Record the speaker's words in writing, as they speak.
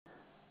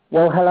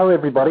Well, hello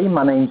everybody.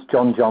 My name's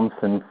John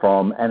Johnson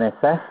from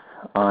NSF.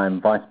 I'm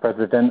Vice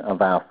President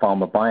of our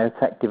Pharma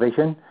Biotech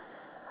Division.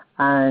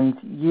 And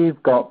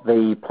you've got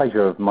the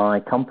pleasure of my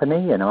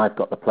company, and I've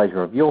got the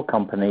pleasure of your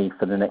company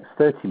for the next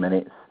 30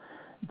 minutes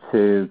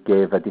to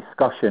give a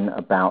discussion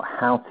about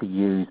how to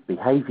use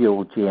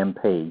behavioral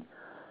GMP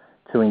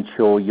to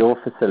ensure your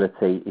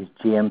facility is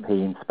GMP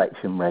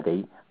inspection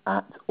ready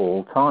at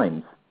all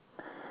times.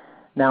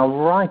 Now,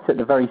 right at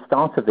the very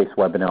start of this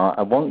webinar,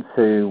 I want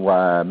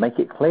to make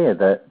it clear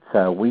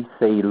that we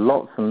see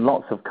lots and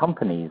lots of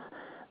companies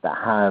that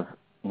have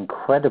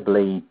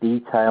incredibly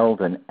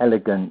detailed and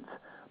elegant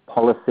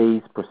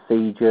policies,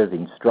 procedures,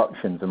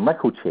 instructions, and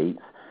record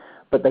sheets,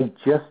 but they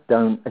just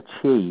don't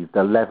achieve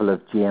the level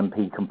of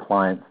GMP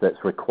compliance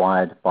that's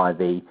required by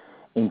the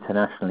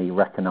internationally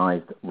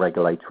recognized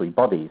regulatory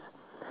bodies.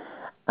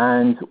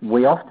 And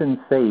we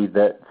often see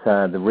that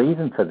the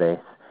reason for this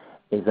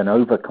is an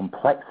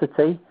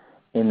over-complexity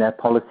in their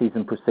policies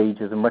and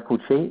procedures and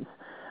record sheets,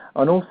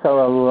 and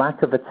also a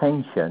lack of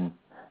attention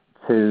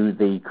to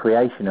the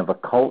creation of a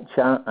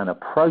culture and a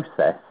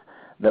process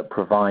that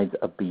provides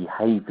a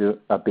behavior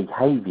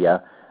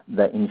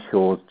that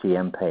ensures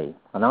GMP.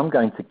 And I'm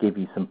going to give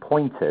you some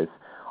pointers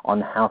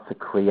on how to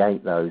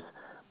create those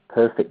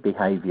perfect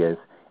behaviors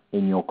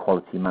in your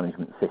quality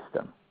management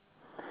system.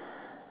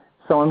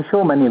 So I'm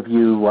sure many of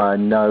you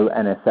know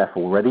NSF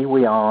already.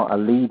 We are a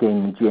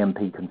leading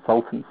GMP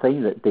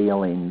consultancy that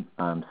deal in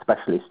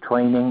specialist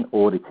training,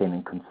 auditing,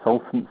 and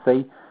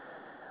consultancy.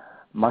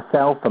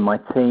 Myself and my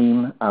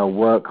team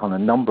work on a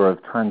number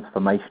of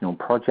transformational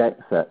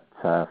projects at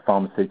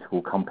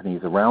pharmaceutical companies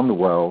around the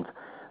world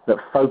that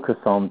focus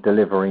on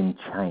delivering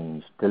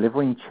change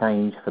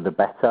for the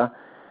better,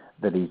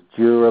 that is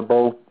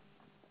durable,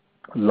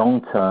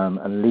 long-term,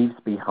 and leaves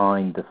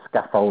behind the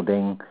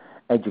scaffolding,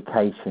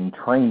 education,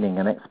 training,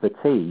 and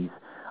expertise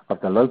of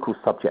the local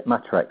subject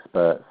matter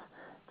experts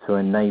to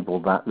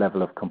enable that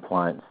level of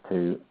compliance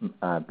to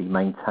be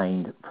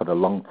maintained for the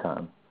long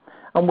term.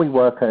 And we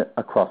work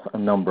across a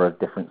number of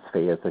different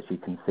spheres, as you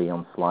can see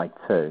on slide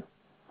 2.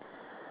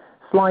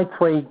 Slide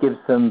 3 gives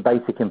some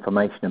basic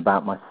information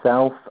about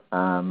myself.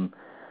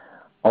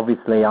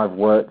 Obviously, I've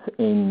worked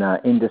in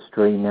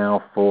industry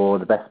now for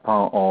the best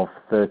part of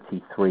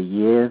 33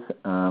 years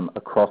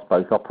across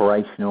both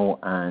operational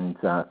and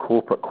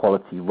corporate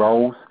quality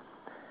roles,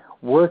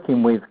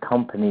 working with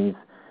companies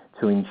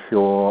to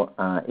ensure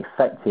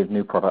effective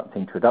new product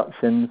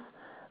introductions,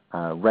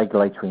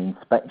 regulatory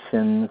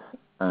inspections,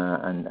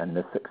 and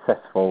the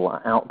successful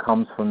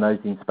outcomes from those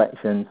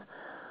inspections.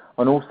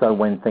 And also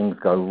when things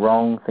go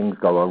wrong, things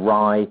go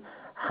awry,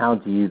 how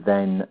do you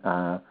then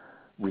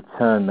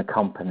return the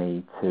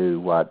company to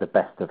the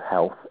best of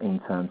health in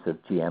terms of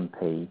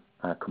GMP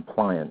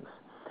compliance.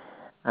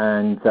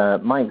 And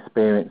my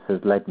experience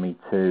has led me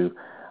to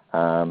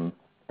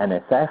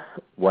NSF,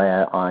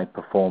 where I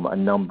perform a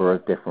number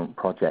of different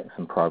projects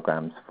and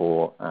programs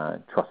for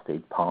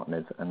trusted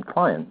partners and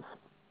clients.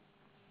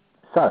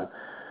 So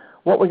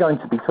what we're going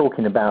to be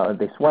talking about at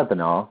this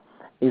webinar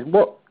is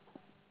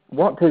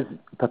what does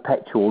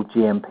Perpetual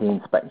GMP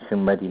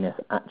inspection readiness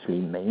actually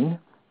mean?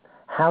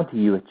 How do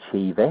you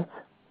achieve it?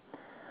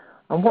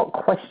 And what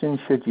questions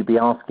should you be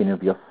asking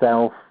of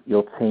yourself,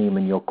 your team,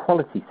 and your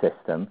quality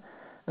system?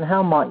 And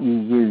how might you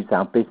use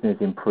our business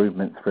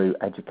improvement through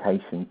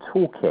education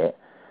toolkit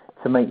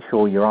to make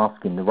sure you're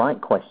asking the right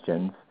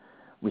questions,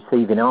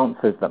 receiving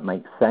answers that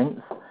make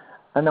sense,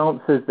 and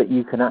answers that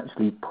you can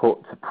actually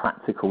put to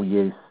practical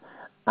use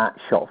at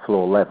shop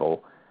floor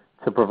level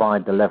to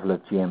provide the level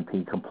of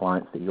GMP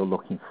compliance that you're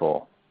looking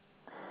for.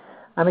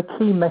 And a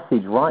key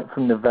message right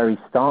from the very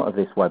start of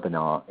this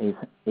webinar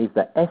is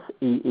that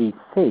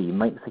SEEC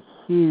makes a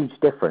huge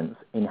difference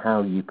in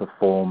how you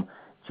perform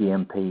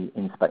GMP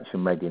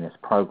inspection readiness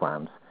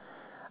programs.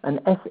 And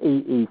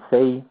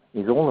SEEC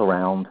is all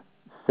around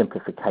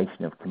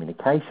simplification of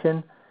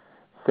communication,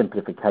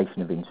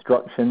 simplification of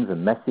instructions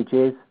and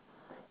messages,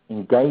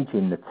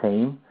 engaging the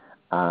team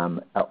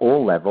at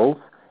all levels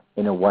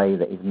in a way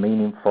that is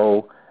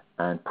meaningful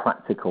and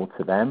practical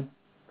to them,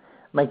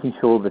 making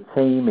sure the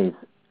team is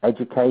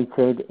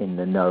educated in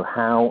the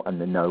know-how and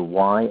the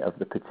know-why of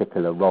the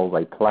particular role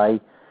they play,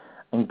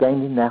 and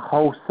gaining their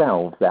whole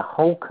selves, their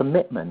whole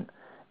commitment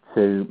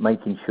to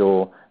making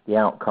sure the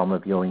outcome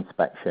of your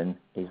inspection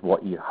is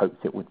what you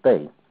hoped it would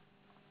be.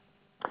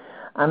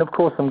 And of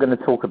course, I'm going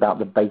to talk about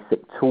the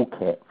basic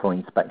toolkit for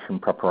inspection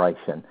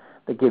preparation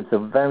that gives a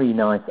very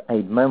nice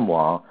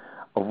aide-memoire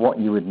of what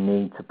you would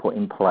need to put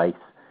in place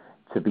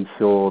to be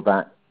sure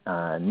that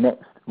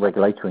next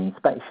regulatory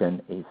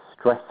inspection is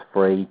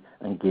stress-free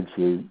and gives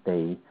you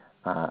the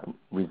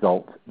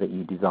result that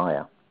you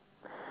desire.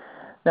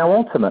 Now,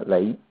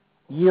 ultimately,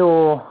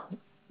 your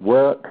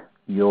work,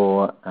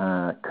 your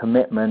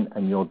commitment,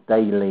 and your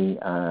daily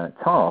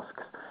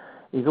tasks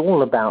is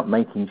all about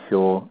making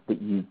sure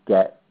that you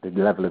get the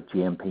level of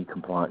GMP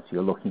compliance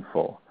you're looking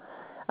for.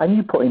 And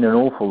you put in an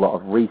awful lot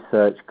of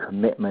research,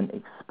 commitment,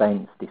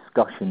 expense,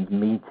 discussions,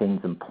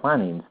 meetings, and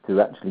plannings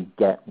to actually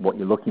get what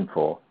you're looking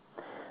for.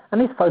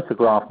 And this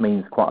photograph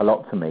means quite a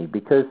lot to me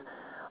because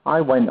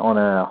I went on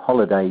a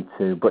holiday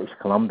to British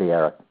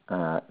Columbia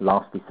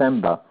last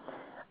December,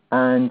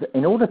 and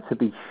in order to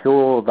be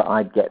sure that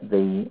I'd get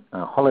the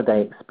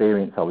holiday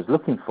experience I was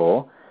looking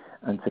for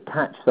and to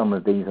catch some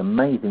of these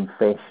amazing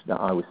fish that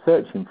I was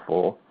searching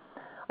for,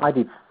 I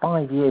did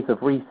 5 years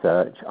of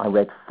research. I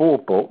read 4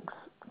 books,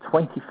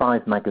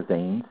 25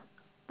 magazines.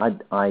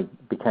 I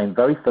became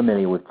very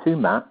familiar with 2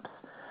 maps.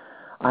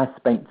 I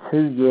spent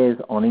 2 years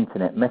on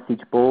internet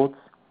message boards.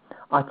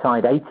 I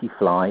tied 80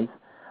 flies,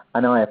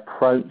 and I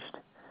approached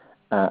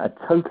a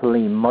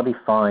totally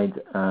modified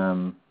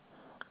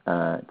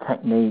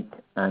technique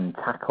and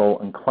tackle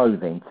and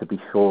clothing to be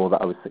sure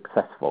that I was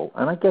successful.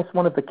 And I guess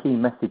one of the key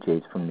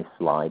messages from this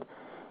slide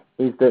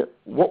is that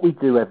what we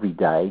do every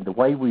day, the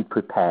way we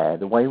prepare,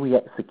 the way we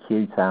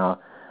execute our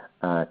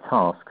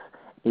tasks,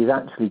 is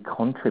actually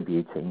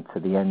contributing to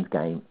the end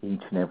game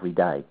each and every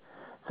day.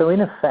 So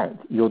in effect,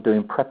 you're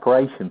doing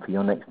preparation for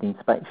your next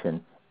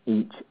inspection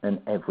each and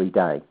every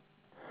day.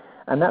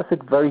 And that's a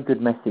very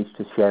good message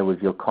to share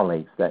with your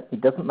colleagues, that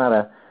it doesn't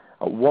matter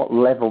at what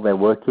level they're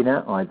working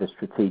at, either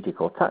strategic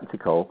or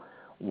tactical,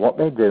 what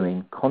they're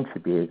doing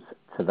contributes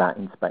to that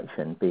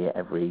inspection, be it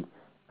every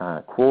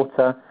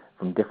quarter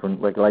from different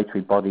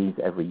regulatory bodies,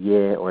 every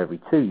year or every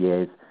 2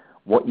 years.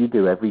 What you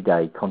do every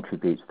day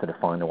contributes to the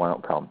final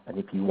outcome. And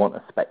if you want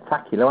a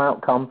spectacular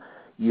outcome,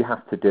 you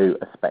have to do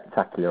a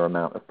spectacular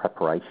amount of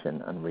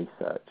preparation and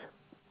research.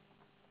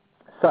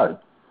 So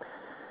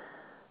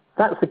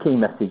that's the key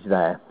message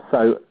there.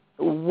 So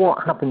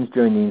what happens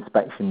during the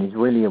inspection is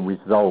really a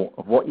result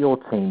of what your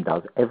team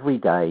does every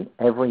day,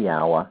 every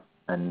hour,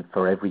 and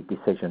for every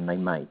decision they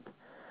make.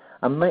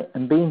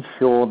 And being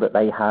sure that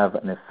they have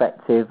an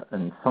effective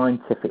and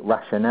scientific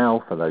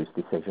rationale for those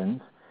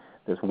decisions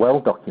that's well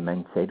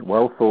documented,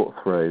 well thought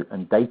through,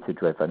 and data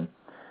driven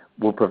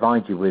will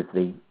provide you with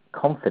the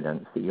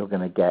confidence that you're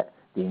going to get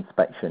the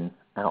inspection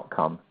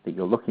outcome that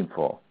you're looking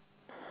for.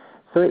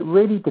 So it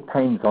really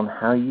depends on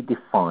how you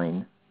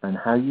define and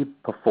how you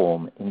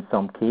perform in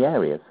some key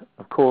areas.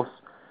 Of course,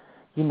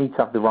 you need to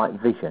have the right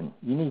vision.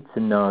 You need to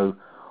know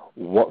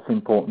what's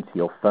important to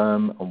your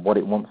firm and what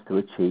it wants to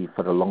achieve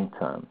for the long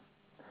term.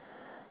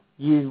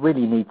 You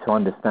really need to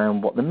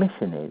understand what the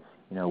mission is.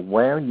 You know,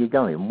 where are you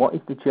going? What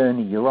is the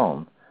journey you're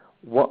on?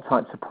 What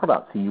types of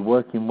products are you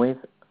working with?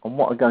 And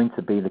what are going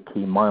to be the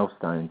key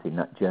milestones in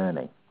that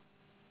journey?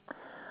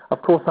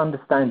 Of course,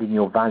 understanding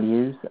your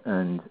values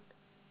and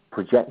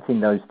projecting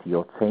those to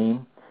your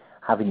team,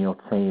 having your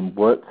team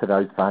work to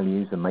those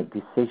values and make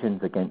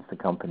decisions against the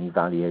company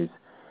values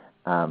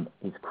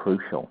is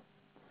crucial.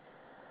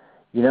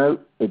 You know,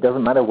 it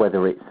doesn't matter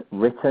whether it's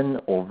written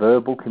or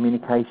verbal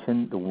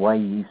communication, the way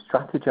you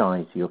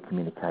strategize your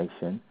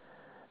communication,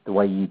 the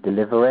way you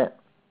deliver it,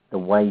 the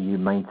way you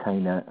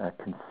maintain a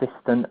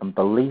consistent and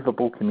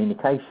believable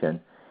communication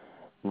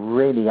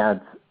really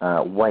adds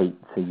weight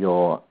to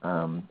your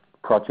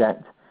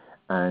project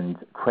and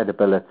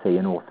credibility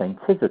and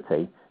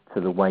authenticity to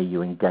the way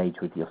you engage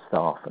with your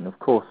staff. And of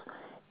course,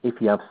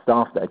 if you have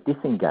staff that are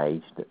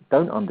disengaged, that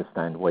don't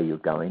understand where you're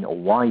going or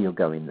why you're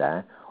going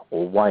there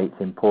or why it's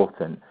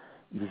important,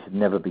 you should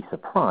never be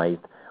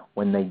surprised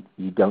when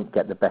you don't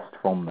get the best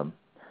from them.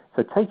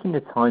 So taking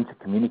the time to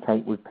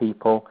communicate with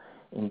people,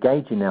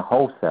 engaging their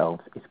whole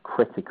selves is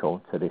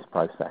critical to this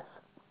process.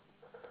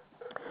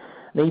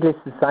 Needless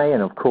to say,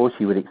 and of course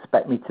you would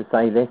expect me to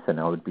say this, and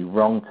I would be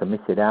wrong to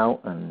miss it out,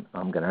 and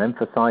I'm going to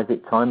emphasize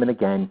it time and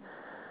again,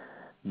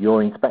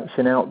 your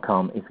inspection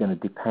outcome is going to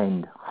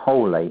depend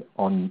wholly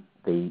on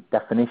the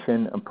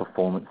definition and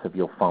performance of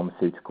your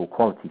pharmaceutical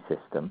quality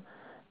system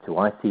to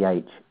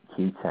ICH,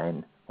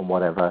 Q10, and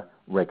whatever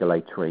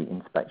regulatory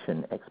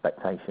inspection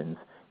expectations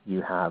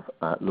you have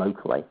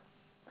locally.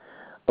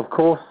 Of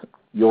course,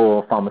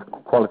 your pharma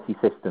quality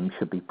system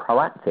should be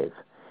proactive.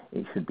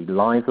 It should be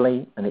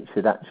lively, and it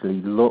should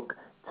actually look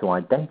to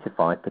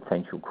identify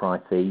potential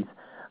crises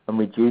and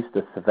reduce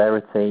the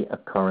severity,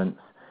 occurrence,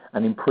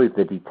 and improve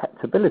the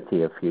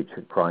detectability of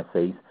future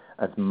crises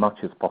as much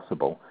as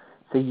possible.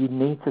 So you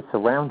need to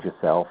surround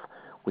yourself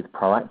with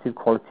proactive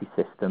quality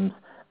systems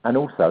and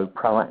also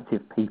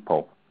proactive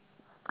people.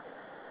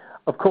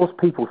 Of course,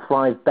 people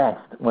thrive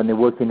best when they're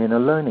working in a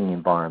learning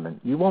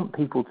environment. You want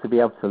people to be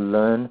able to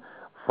learn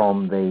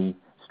from the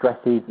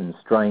stresses and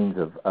strains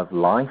of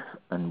life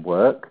and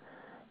work.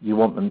 You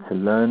want them to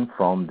learn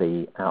from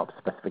the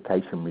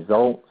out-of-specification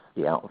results,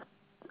 the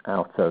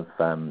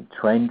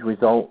out-of-trend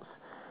results,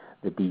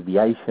 the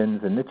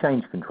deviations and the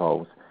change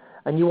controls.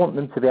 And you want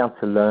them to be able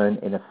to learn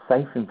in a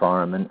safe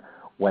environment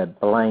where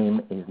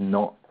blame is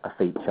not a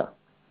feature.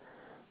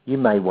 You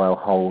may well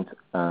hold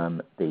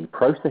the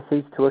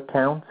processes to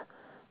account.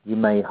 You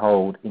may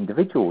hold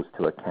individuals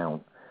to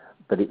account,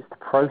 but it's the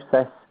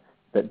process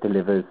that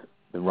delivers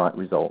the right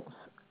results.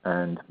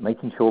 And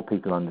making sure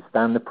people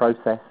understand the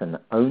process and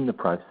own the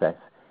process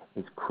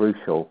is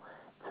crucial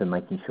to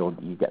making sure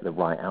that you get the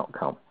right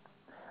outcome.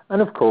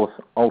 And of course,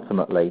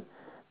 ultimately,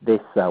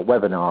 this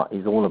webinar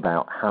is all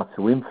about how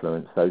to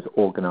influence those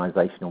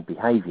organizational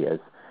behaviors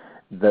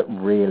that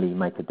really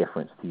make a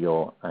difference to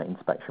your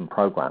inspection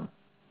program.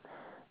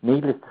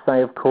 Needless to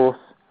say, of course,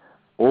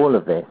 all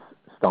of this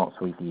starts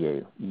with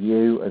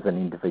you as an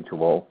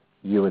individual,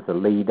 you as a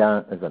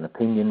leader, as an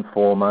opinion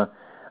former,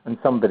 and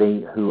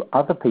somebody who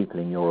other people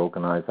in your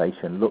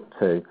organization look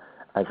to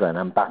as an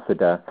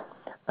ambassador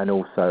and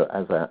also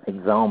as an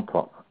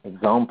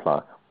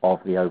exemplar of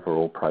the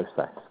overall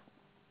process.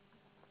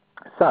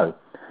 So,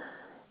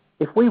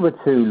 if we were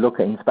to look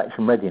at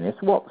inspection readiness,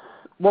 what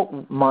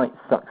might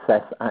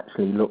success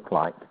actually look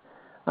like?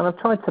 And I've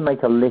tried to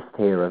make a list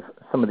here of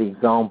some of the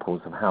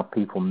examples of how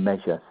people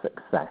measure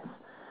success.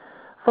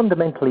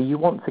 Fundamentally, you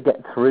want to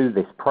get through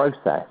this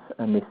process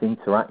and this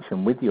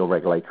interaction with your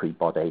regulatory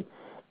body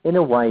in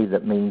a way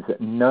that means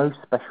that no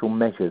special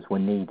measures were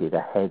needed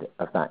ahead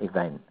of that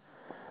event.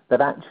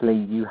 That actually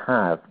you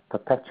have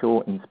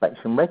perpetual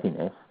inspection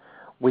readiness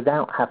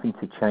without having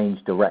to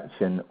change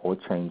direction or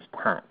change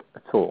tack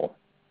at all.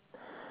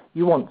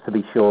 You want to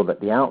be sure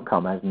that the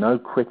outcome has no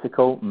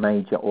critical,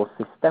 major or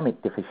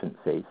systemic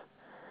deficiencies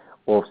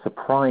or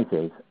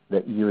surprises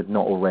that you had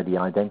not already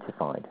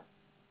identified.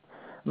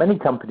 Many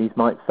companies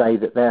might say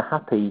that they're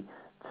happy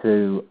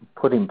to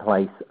put in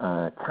place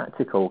a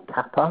tactical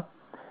CAPA,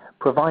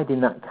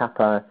 providing that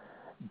CAPA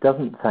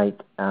doesn't take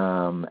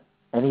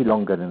any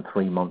longer than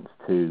 3 months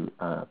to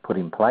put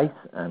in place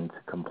and to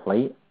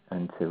complete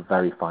and to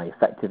verify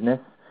effectiveness,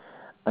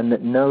 and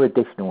that no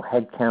additional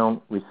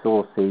headcount,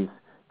 resources,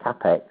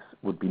 CapEx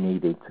would be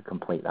needed to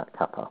complete that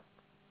CAPA.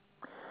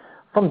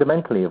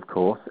 Fundamentally, of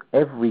course,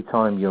 every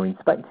time you're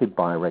inspected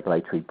by a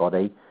regulatory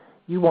body,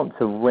 you want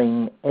to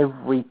wring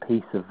every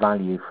piece of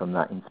value from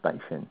that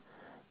inspection.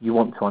 You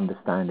want to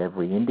understand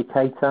every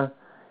indicator,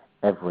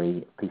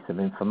 every piece of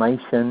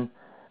information,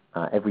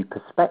 every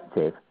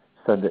perspective,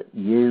 so that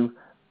you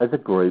as a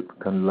group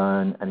can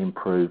learn and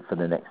improve for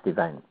the next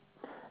event.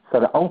 So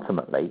that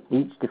ultimately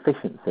each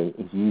deficiency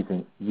is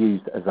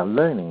used as a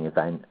learning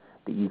event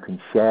that you can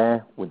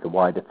share with the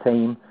wider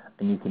team,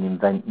 and you can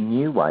invent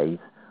new ways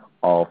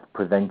of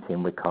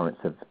preventing recurrence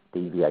of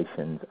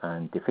deviations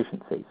and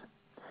deficiencies.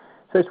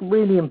 So it's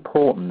really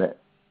important that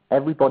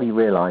everybody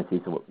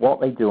realizes that what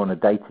they do on a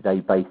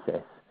day-to-day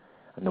basis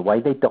and the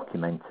way they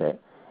document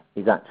it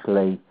is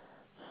actually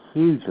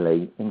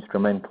hugely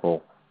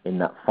instrumental in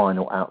that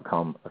final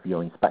outcome of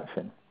your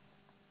inspection.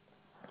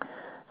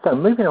 So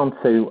moving on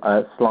to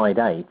slide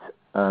 8,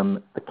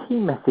 the key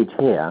message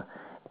here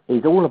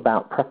is all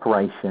about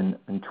preparation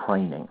and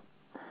training.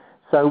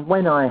 So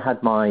when I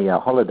had my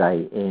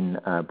holiday in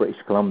British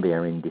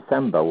Columbia in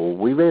December, well,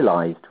 we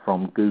realized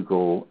from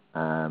Google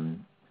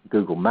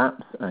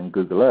Maps and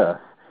Google Earth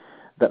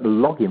that the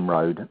logging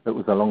road that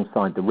was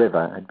alongside the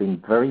river had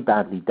been very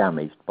badly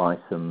damaged by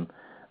some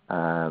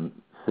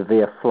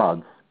severe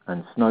floods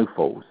and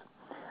snowfalls.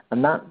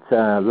 And that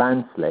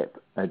landslip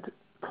had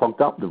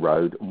clogged up the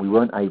road, and we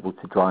weren't able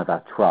to drive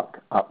our truck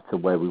up to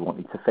where we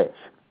wanted to fish.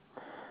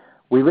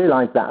 We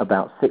realized that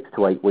about 6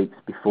 to 8 weeks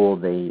before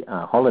the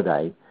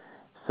holiday,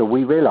 so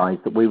we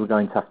realized that we were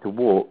going to have to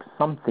walk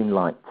something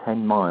like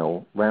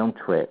 10-mile round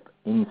trip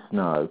in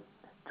snow,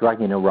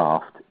 dragging a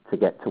raft to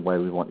get to where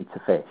we wanted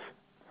to fish.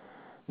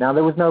 Now,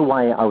 there was no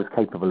way I was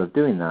capable of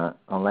doing that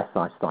unless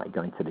I started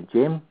going to the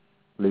gym,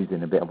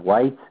 losing a bit of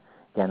weight,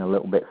 getting a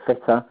little bit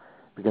fitter,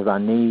 because I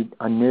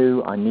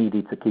knew I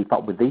needed to keep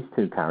up with these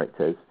two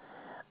characters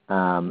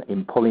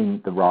in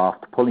pulling the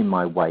raft, pulling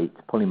my weight,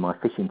 pulling my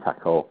fishing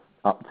tackle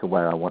up to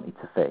where I wanted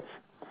to fish.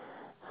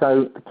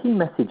 So the key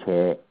message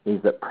here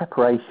is that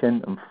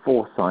preparation and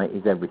foresight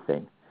is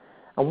everything.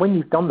 And when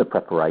you've done the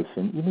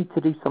preparation, you need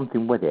to do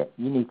something with it.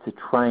 You need to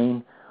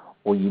train,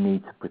 or you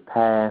need to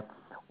prepare,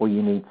 or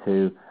you need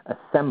to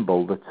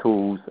assemble the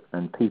tools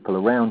and people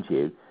around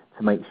you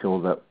to make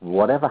sure that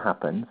whatever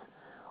happens,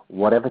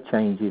 whatever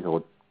changes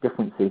or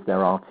differences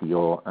there are to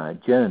your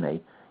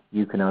journey,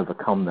 you can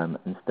overcome them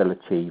and still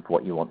achieve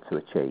what you want to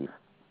achieve.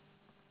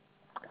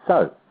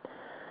 So,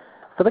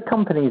 for the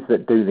companies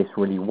that do this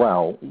really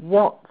well,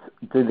 what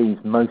do these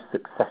most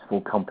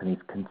successful companies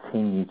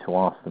continue to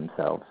ask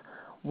themselves?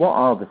 What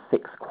are the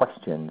 6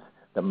 questions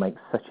that make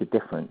such a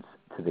difference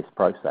to this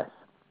process?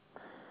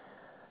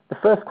 The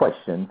first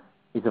question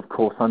is, of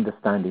course,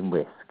 understanding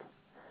risk.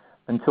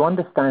 And to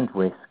understand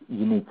risk,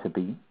 you need to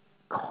be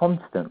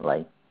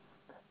constantly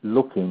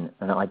looking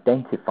and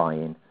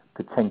identifying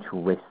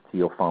potential risks to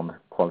your pharma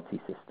quality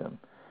system.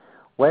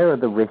 Where are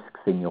the risks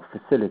in your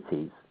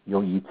facilities,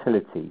 your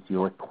utilities,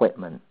 your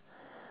equipment?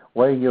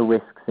 Where are your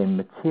risks in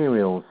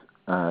materials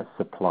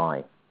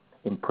supply,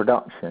 in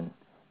production,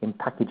 in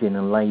packaging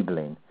and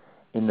labeling,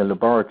 in the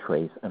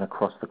laboratories and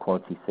across the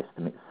quality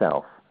system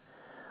itself?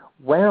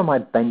 Where am I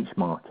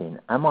benchmarking?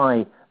 Am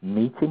I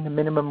meeting the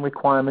minimum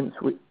requirements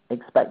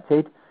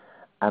expected?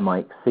 Am I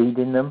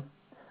exceeding them?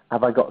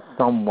 Have I got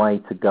some way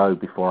to go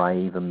before I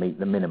even meet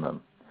the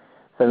minimum?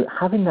 So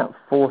having that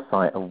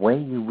foresight of where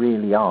you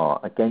really are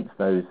against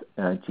those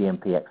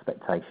GMP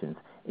expectations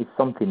is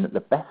something that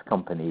the best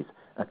companies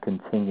are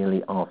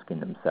continually asking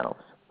themselves.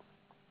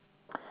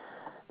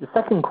 The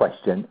second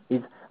question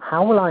is,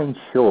 how will I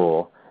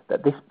ensure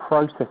that this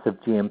process of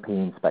GMP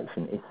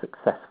inspection is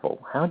successful?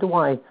 How do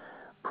I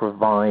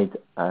provide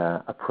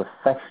a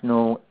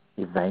professional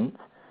event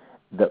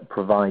that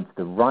provides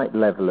the right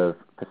level of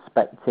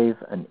perspective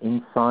and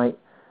insight,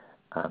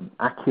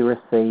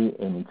 accuracy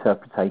in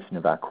interpretation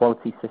of our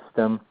quality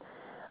system,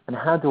 and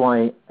how do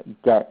I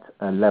get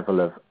a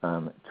level of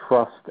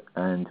trust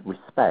and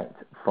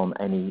respect from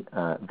any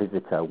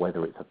visitor,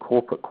 whether it's a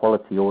corporate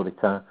quality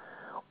auditor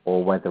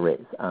or whether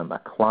it's a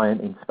client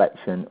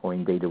inspection or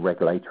indeed a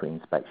regulatory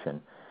inspection?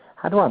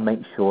 How do I make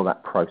sure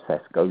that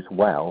process goes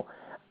well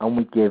and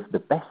we give the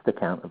best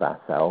account of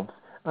ourselves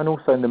and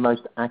also the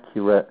most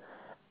accurate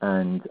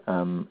and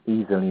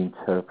easily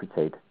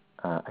interpreted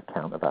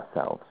account of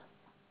ourselves?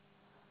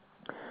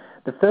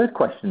 The third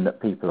question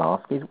that people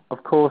ask is,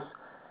 of course,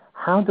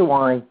 how do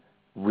I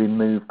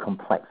remove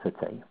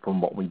complexity from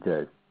what we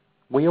do?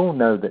 We all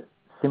know that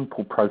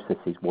simple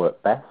processes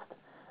work best.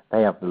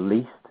 They have the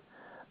least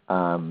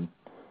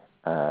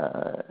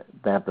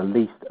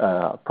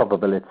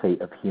probability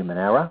of human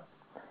error.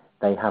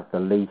 They have the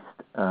least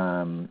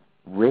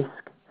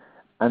risk,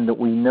 and that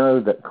we know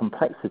that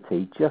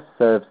complexity just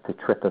serves to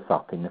trip us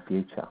up in the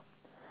future.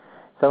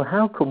 So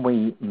how can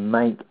we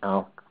make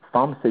our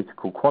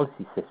pharmaceutical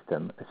quality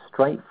system as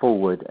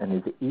straightforward and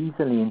as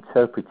easily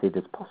interpreted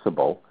as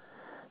possible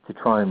to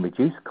try and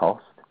reduce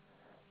cost,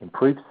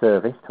 improve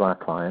service to our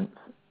clients,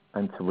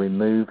 and to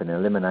remove and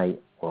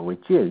eliminate or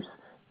reduce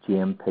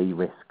GMP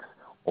risks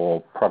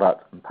or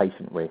product and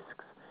patient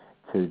risks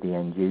to the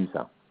end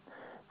user?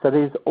 So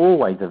there's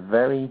always a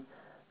very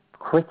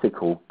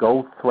critical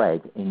gold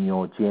thread in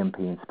your GMP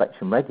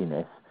inspection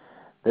readiness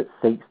that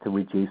seeks to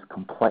reduce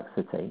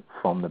complexity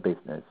from the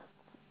business.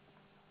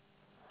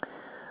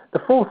 The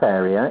fourth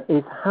area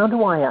is, how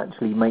do I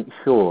actually make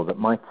sure that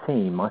my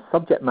team, my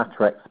subject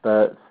matter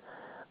experts,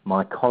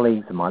 my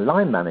colleagues and my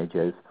line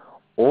managers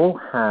all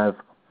have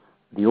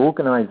the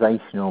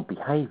organizational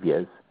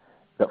behaviors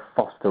that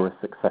foster a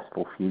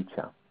successful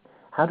future?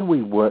 How do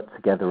we work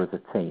together as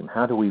a team?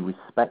 How do we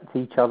respect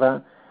each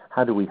other?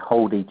 How do we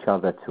hold each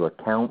other to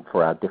account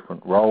for our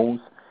different roles?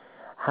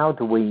 How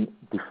do we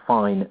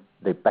define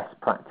the best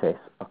practice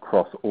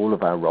across all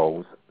of our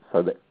roles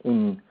so that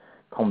in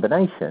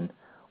combination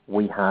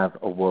we have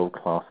a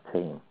world-class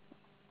team?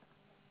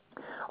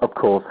 Of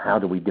course, how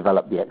do we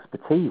develop the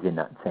expertise in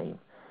that team?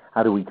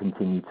 How do we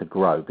continue to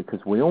grow? Because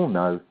we all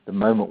know the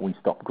moment we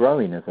stop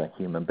growing as a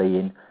human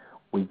being,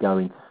 we go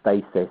into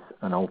stasis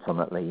and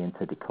ultimately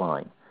into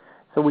decline.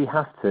 So we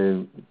have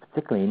to,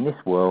 particularly in this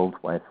world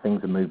where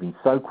things are moving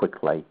so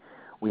quickly,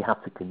 we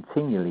have to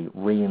continually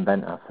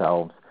reinvent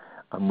ourselves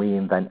and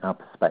reinvent our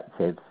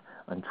perspectives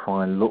and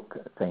try and look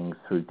at things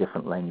through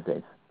different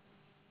lenses.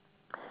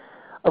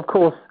 Of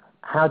course,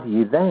 how do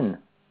you then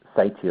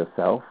say to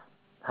yourself,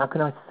 how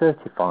can I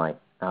certify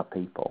our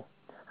people?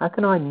 How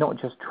can I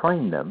not just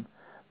train them,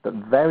 but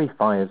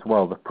verify as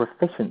well the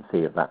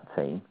proficiency of that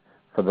team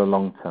for the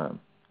long term,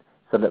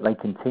 so that they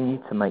continue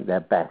to make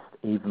their best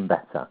even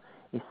better,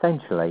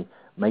 essentially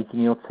making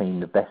your team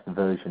the best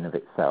version of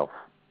itself?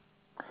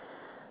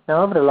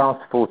 Now, over the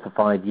last 4 to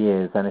 5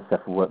 years, NSF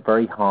have worked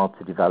very hard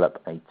to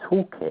develop a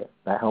toolkit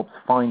that helps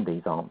find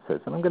these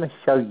answers, and I'm going to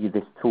show you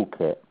this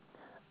toolkit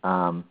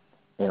on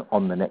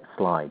the next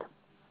slide.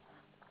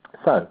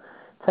 So,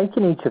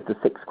 taking each of the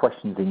 6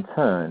 questions in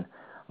turn,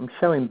 I'm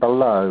showing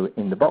below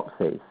in the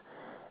boxes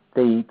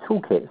the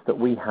toolkits that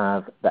we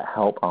have that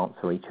help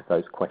answer each of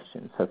those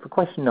questions. So for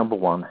question number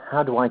 1,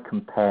 how do I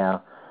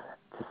compare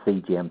to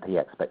CGMP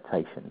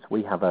expectations?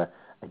 We have a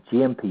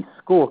GMP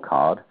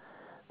scorecard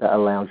that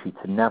allows you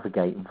to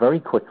navigate very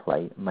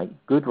quickly, make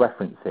good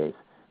references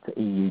to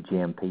EU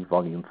GMP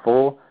Volume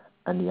 4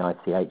 and the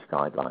ICH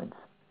guidelines.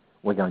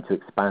 We're going to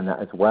expand that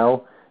as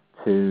well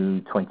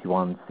to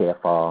 21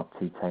 CFR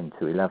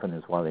 210-211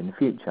 as well in the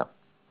future.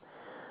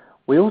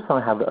 We also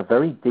have a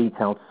very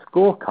detailed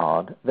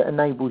scorecard that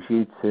enables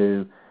you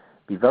to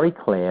be very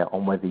clear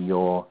on whether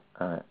your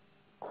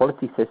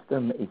quality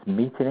system is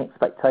meeting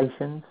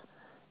expectations,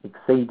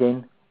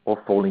 exceeding, or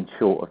falling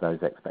short of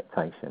those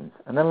expectations,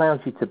 and allows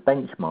you to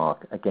benchmark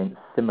against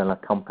similar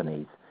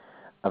companies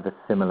of a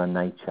similar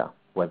nature,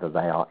 whether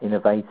they are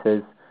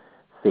innovators,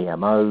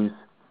 CMOs,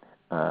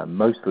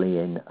 mostly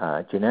in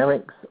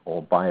generics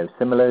or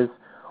biosimilars,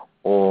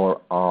 or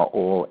are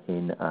all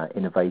in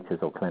innovators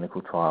or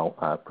clinical trial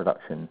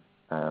production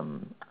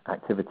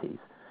activities.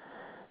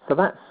 So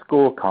that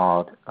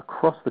scorecard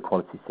across the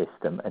quality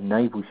system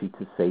enables you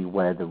to see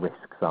where the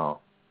risks are.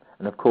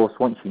 And of course,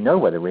 once you know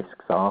where the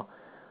risks are,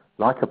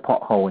 like a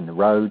pothole in the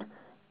road,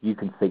 you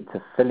can seek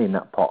to fill in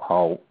that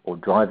pothole or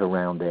drive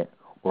around it,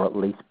 or at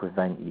least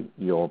prevent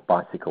your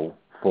bicycle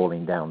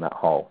falling down that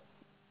hole.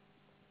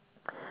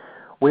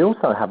 We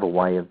also have a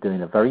way of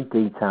doing a very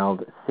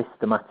detailed,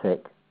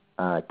 systematic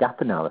gap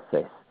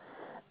analysis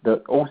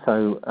that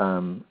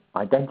also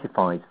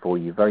identifies for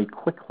you very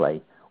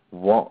quickly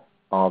what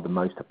are the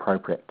most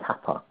appropriate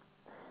kappa.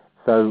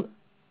 So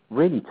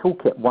really,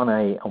 Toolkit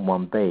 1A and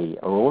 1B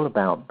are all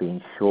about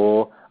being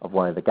sure of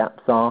where the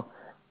gaps are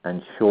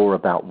and sure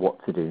about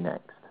what to do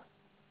next.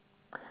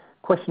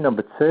 Question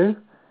number 2,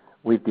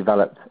 we've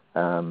developed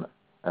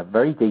a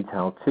very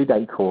detailed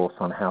 2-day course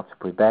on how to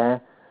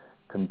prepare,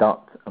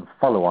 conduct and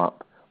follow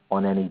up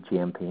on any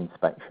GMP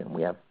inspection.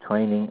 We have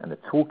training and a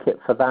toolkit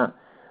for that,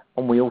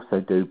 and we also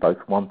do both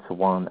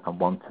one-to-one and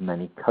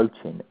one-to-many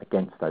coaching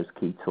against those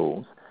key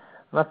tools.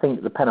 And I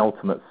think the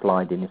penultimate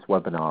slide in this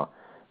webinar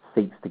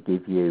seeks to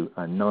give you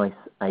a nice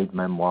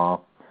aide-memoire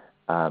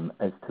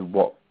as to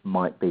what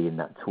might be in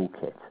that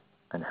toolkit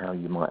and how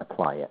you might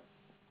apply it.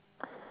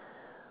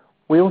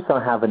 We also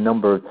have a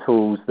number of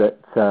tools that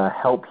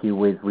help you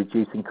with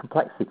reducing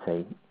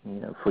complexity.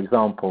 For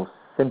example,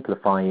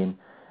 simplifying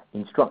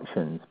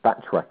instructions,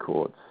 batch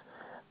records,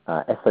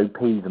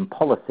 SOPs and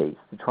policies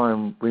to try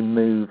and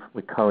remove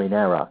recurring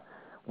error,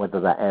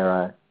 whether that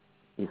error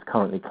is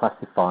currently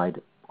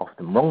classified,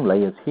 often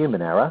wrongly, as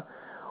human error,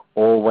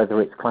 or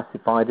whether it's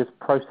classified as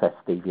process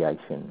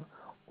deviation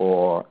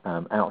or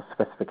out of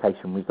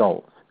specification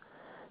results.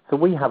 So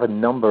we have a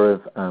number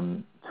of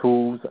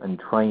tools and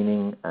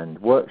training and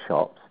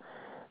workshops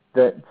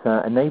that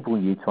enable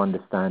you to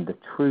understand the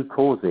true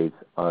causes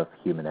of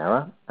human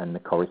error and the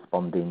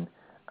corresponding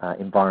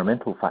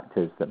environmental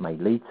factors that may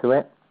lead to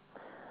it,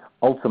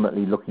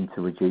 ultimately looking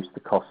to reduce the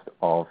cost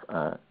of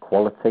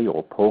quality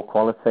or poor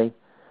quality.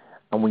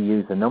 And we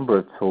use a number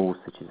of tools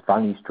such as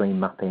value stream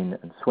mapping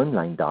and swim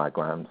lane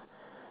diagrams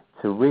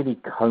to really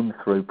comb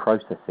through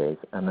processes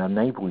and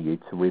enable you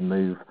to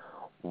remove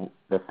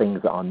the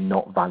things that are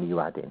not value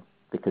adding,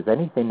 because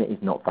anything that is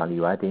not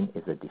value adding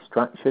is a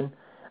distraction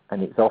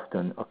and it's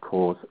often a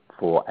cause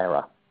for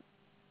error.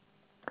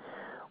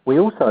 We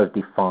also have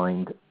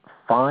defined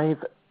 5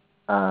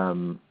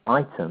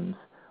 items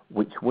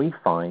which we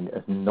find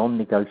as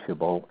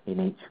non-negotiable in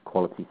each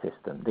quality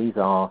system. These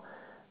are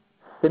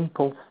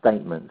simple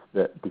statements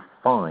that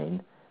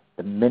define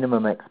the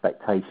minimum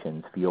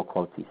expectations for your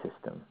quality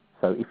system.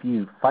 So if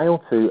you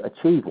fail to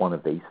achieve one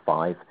of these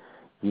 5,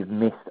 you've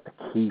missed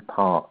a key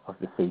part of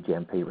the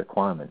CGMP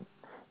requirement.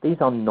 These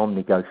are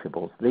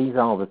non-negotiables. These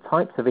are the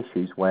types of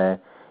issues where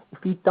if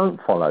you don't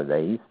follow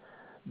these,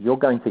 you're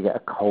going to get a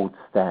cold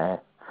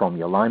stare from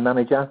your line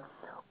manager,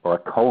 or a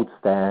cold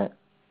stare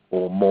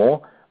or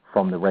more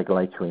from the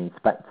regulatory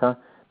inspector,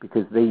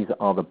 because these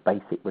are the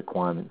basic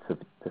requirements of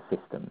the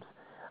systems.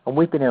 And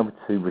we've been able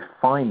to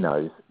refine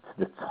those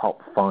to the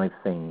top 5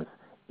 things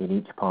in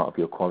each part of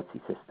your quality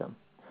system.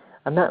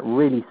 And that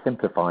really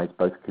simplifies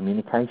both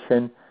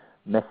communication,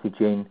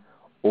 messaging,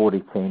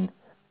 auditing,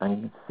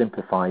 and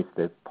simplifies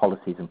the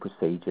policies and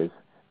procedures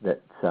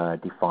that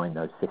define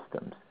those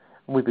systems.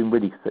 And we've been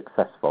really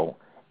successful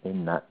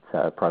in that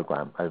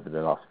program over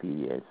the last few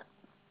years.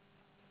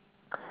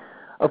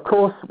 Of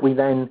course, we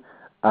then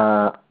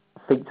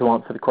seek to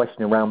answer the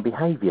question around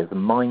behaviours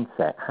and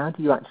mindset. How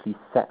do you actually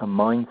set a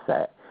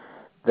mindset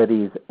that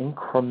is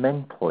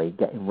incrementally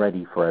getting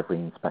ready for every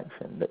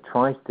inspection, that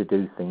tries to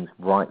do things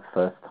right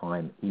first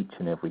time, each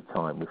and every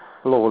time, with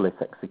flawless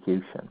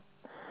execution,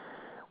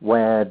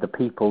 where the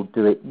people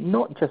do it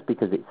not just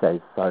because it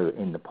says so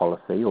in the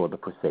policy or the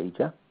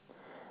procedure.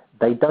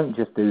 They don't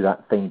just do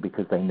that thing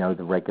because they know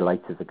the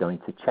regulators are going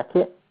to check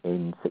it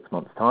in 6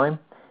 months' time.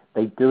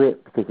 They do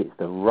it because it's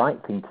the right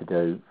thing to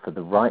do for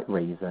the right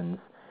reasons,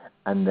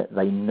 and that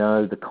they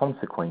know the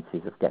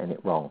consequences of getting it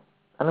wrong.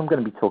 And I'm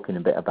going to be talking a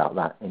bit about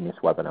that in this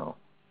webinar.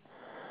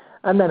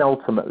 And then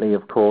ultimately,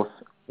 of course,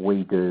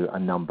 we do a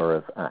number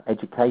of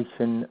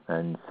education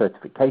and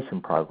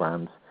certification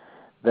programs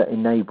that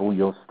enable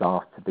your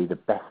staff to be the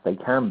best they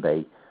can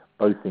be,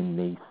 both in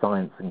the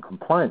science and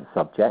compliance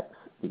subjects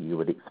that you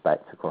would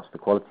expect across the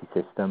quality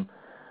system,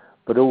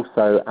 but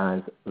also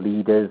as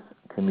leaders,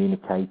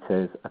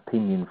 communicators,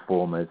 opinion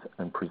formers,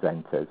 and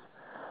presenters.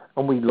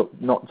 And we look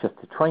not just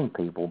to train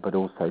people, but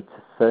also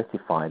to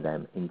certify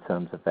them in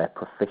terms of their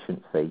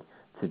proficiency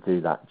to do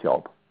that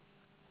job.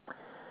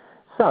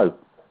 So,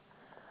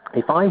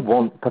 if I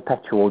want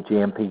perpetual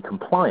GMP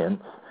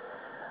compliance,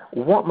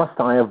 what must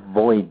I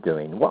avoid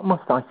doing? What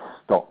must I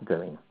stop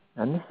doing?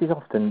 And this is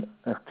often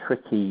a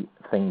tricky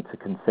thing to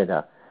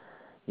consider.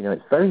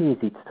 It's very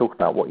easy to talk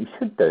about what you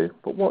should do,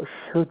 but what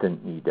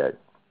shouldn't you do?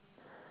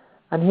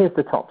 And here's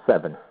the top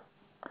 7.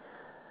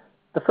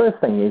 The first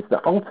thing is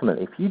that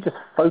ultimately, if you just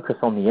focus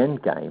on the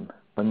end game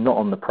and not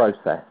on the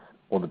process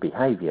or the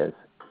behaviours,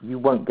 you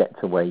won't get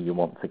to where you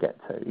want to get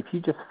to. If you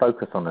just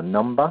focus on a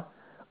number,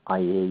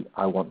 i.e.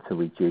 I want to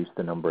reduce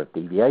the number of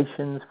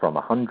deviations from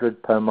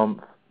 100 per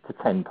month to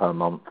 10 per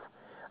month,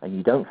 and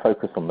you don't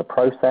focus on the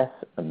process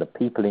and the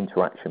people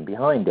interaction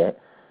behind it,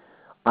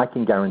 I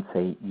can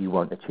guarantee you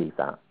won't achieve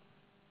that.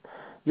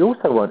 You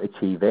also won't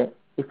achieve it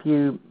if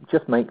you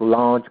just make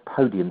large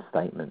podium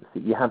statements,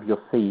 that you have your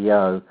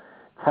CEO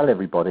tell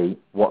everybody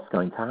what's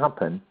going to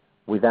happen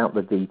without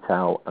the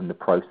detail and the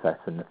process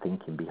and the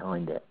thinking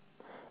behind it.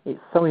 It's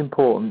so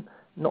important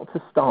not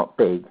to start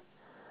big.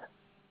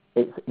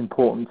 It's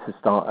important to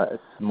start at a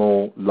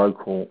small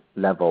local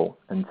level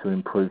and to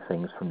improve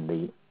things from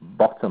the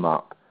bottom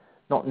up,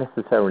 not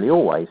necessarily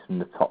always from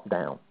the top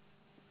down.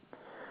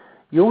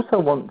 You also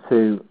want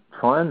to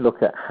try and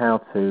look at how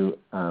to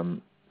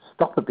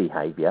stop a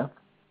behaviour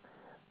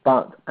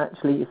But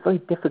actually, it's very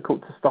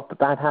difficult to stop a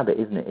bad habit,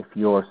 isn't it? If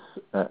you're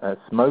a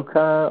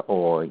smoker,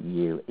 or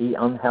you eat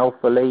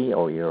unhealthily,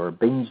 or you're a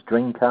binge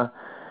drinker,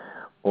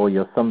 or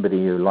you're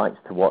somebody who likes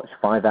to watch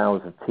 5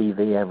 hours of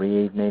TV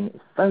every evening,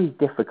 it's very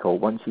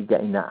difficult once you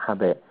get in that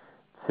habit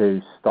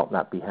to stop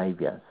that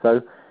behavior.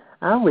 So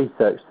our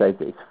research says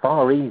that it's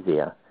far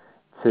easier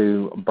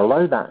to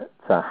blow that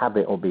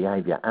habit or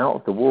behavior out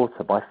of the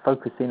water by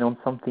focusing on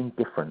something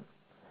different.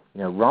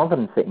 Rather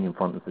than sitting in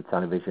front of the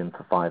television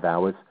for 5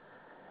 hours,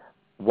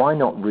 why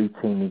not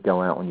routinely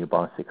go out on your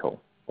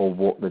bicycle, or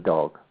walk the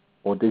dog,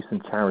 or do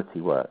some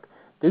charity work?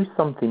 Do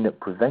something that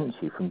prevents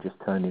you from just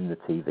turning the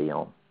TV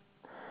on.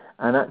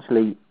 And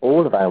actually,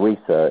 all of our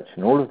research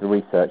and all of the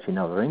research in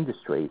other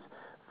industries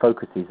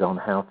focuses on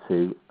how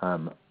to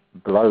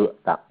blow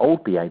that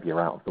old behavior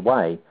out of the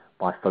way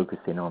by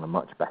focusing on a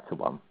much better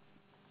one.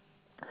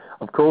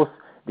 Of course,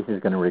 this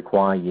is going to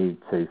require you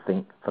to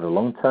think for the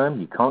long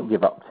term. You can't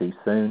give up too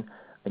soon,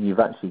 and you've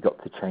actually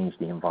got to change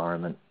the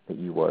environment that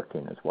you work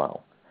in as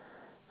well.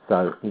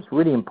 So it's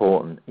really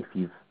important, if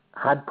you've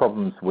had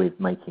problems with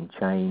making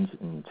change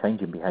and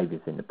changing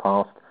behaviors in the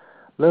past,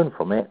 learn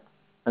from it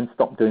and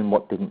stop doing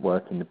what didn't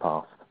work in the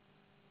past.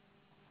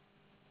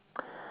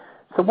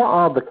 So what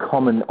are the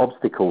common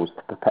obstacles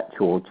to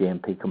perpetual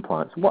GMP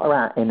compliance? What are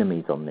our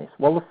enemies on this?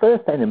 Well, the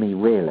first enemy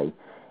really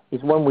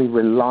is when we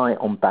rely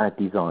on bad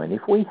design.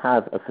 If we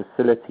have a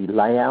facility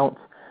layout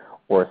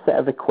or a set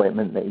of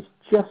equipment that is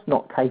just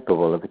not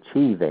capable of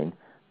achieving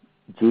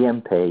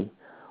GMP,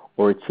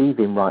 or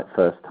achieving right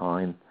first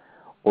time,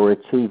 or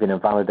achieving a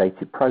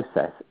validated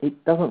process,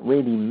 it doesn't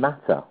really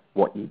matter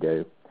what you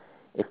do.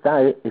 If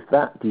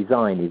that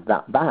design is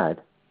that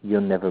bad, you're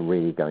never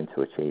really going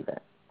to achieve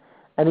it.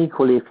 And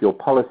equally, if your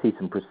policies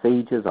and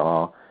procedures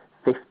are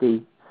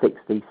 50,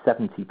 60,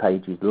 70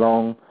 pages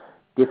long,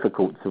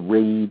 difficult to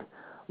read,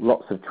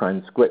 lots of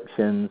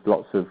transcriptions,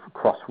 lots of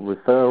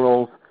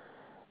cross-referrals,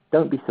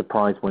 don't be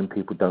surprised when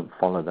people don't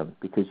follow them,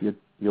 because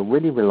you're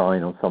really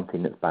relying on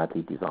something that's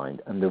badly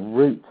designed. And the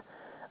root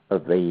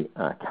of the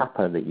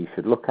kappa that you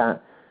should look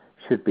at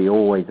should be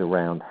always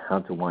around, how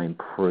do I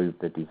improve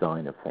the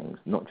design of things,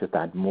 not just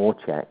add more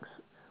checks,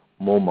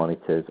 more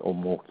monitors, or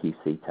more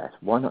QC tests.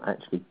 Why not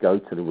actually go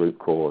to the root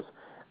cause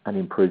and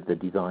improve the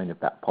design of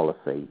that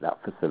policy, that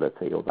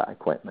facility, or that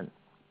equipment?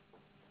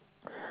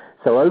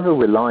 So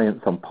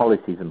over-reliance on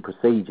policies and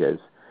procedures,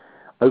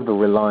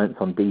 over-reliance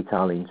on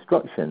detailed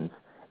instructions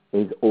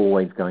is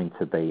always going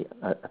to be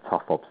a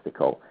tough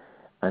obstacle.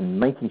 And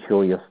making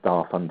sure your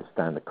staff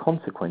understand the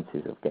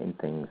consequences of getting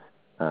things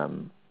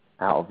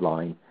out of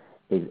line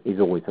is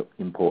always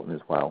important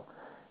as well.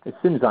 As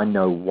soon as I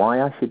know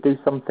why I should do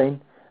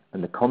something,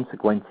 and the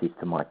consequences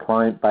to my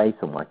client base,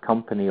 or my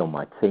company, or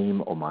my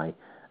team, or my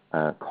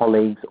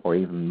colleagues, or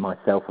even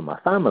myself and my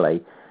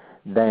family,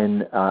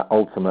 then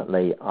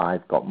ultimately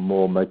I've got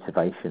more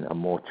motivation and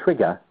more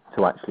trigger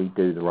to actually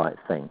do the right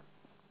thing.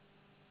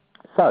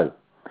 So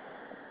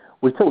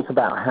we talked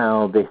about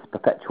how this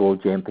perpetual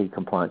GMP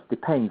compliance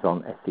depends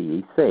on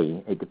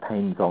SEEC. It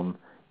depends on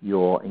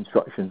your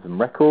instructions and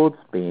records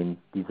being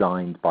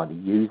designed by the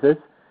users,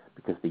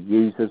 because the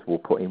users will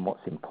put in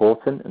what's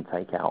important and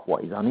take out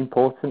what is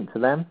unimportant to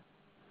them.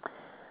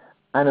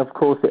 And of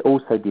course, it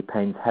also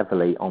depends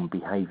heavily on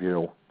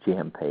behavioral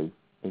GMP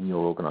in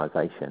your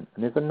organization.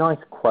 And there's a nice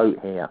quote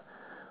here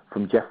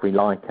from Jeffrey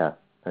Leica,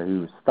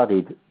 who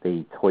studied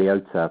the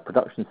Toyota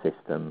production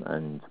system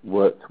and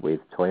worked with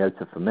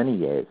Toyota for many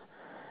years.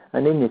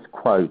 And in this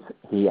quote,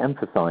 he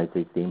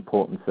emphasizes the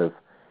importance of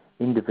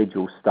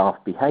individual staff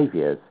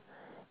behaviors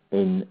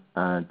in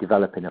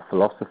developing a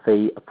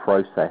philosophy, a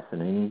process,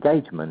 and an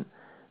engagement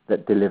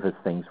that delivers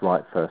things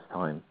right first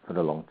time for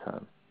the long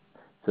term.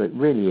 So it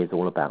really is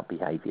all about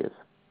behaviors.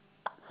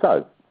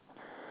 So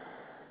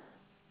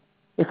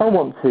if I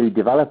want to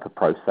develop a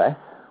process,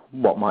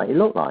 what might it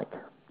look like?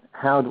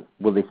 How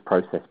will this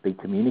process be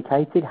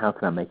communicated? How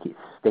can I make it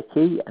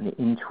sticky and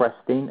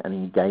interesting and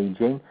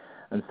engaging,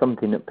 and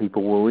something that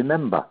people will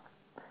remember?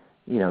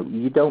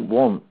 You don't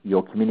want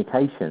your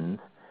communications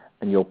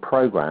and your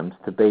programs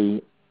to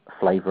be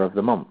flavor of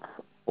the month,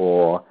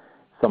 or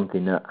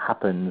something that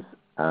happens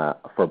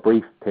for a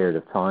brief period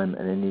of time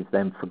and then is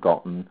then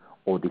forgotten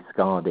or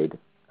discarded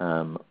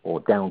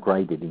or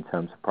downgraded in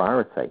terms of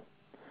priority.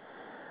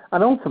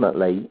 And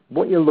ultimately,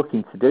 what you're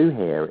looking to do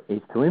here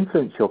is to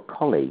influence your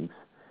colleagues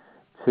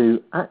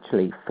to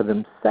actually, for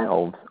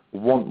themselves,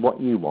 want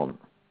what you want.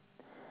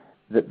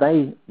 That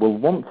they will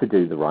want to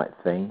do the right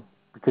thing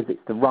because it's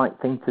the right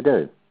thing to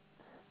do.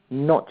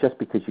 Not just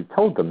because you've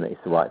told them that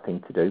it's the right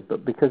thing to do,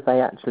 but because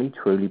they actually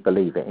truly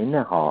believe it in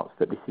their hearts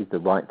that this is the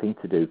right thing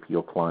to do for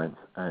your clients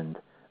and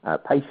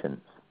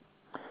patients.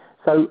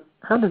 So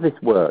how does this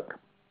work?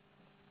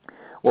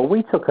 Well,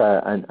 we took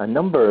a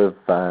number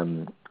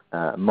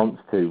of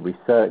months to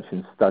research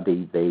and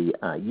study the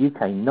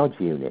UK Nudge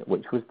Unit,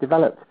 which was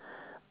developed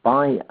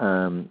by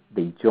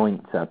the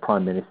joint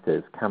Prime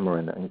Ministers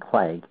Cameron and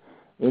Clegg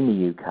in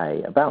the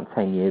UK about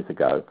 10 years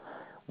ago,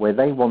 where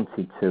they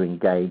wanted to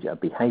engage a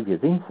behaviours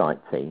insight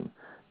team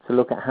to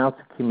look at how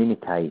to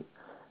communicate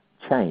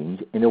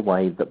change in a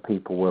way that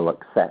people will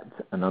accept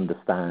and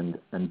understand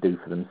and do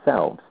for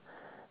themselves.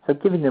 So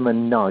giving them a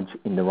nudge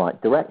in the right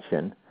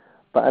direction,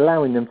 but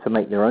allowing them to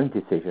make their own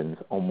decisions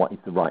on what is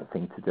the right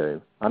thing to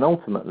do. And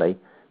ultimately,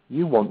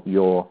 you want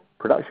your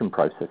production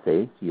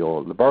processes,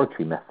 your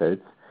laboratory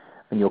methods,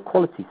 and your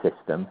quality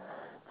system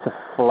to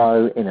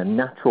flow in a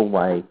natural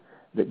way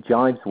that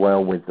jives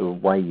well with the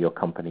way your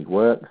company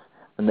works,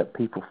 and that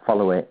people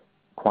follow it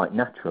quite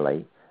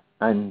naturally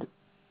and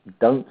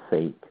don't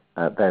seek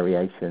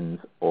variations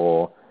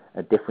or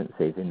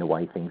differences in the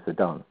way things are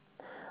done.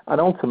 And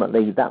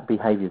ultimately, that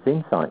behaviours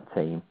insight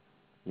team,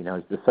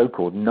 the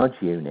so-called nudge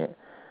unit,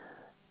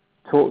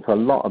 talked a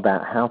lot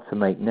about how to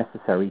make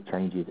necessary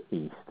changes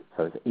east.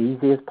 So as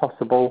easy as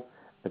possible,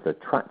 as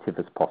attractive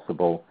as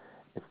possible,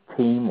 as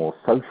team or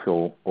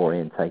social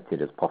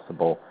orientated as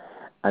possible,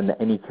 and that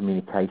any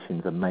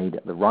communications are made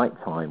at the right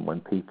time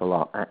when people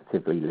are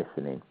actively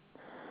listening.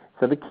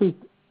 So the key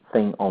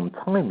thing on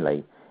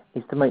timely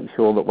is to make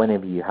sure that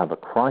whenever you have a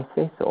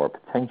crisis or a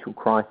potential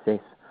crisis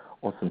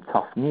or some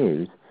tough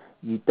news,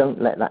 you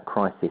don't let that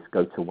crisis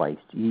go to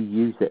waste. You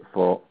use it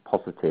for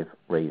positive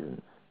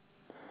reasons.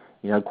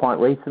 Quite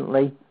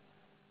recently,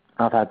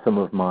 I've had some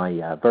of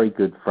my very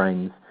good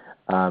friends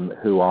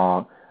who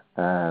are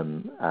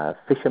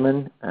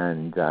fishermen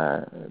and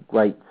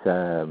great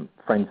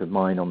friends of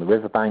mine on the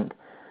riverbank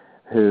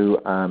who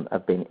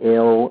have been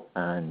ill,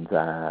 and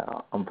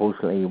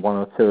unfortunately one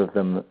or two of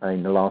them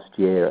in the last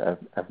year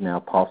have now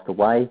passed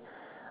away.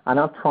 And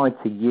I've tried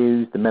to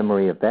use the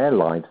memory of their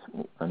lives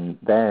and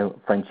their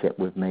friendship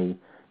with me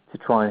to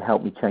try and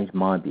help me change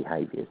my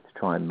behaviours, to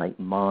try and make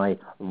my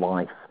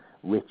life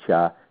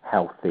richer,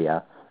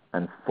 healthier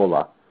and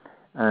fuller.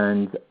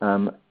 And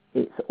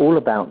it's all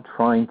about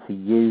trying to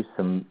use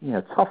some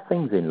tough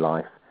things in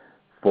life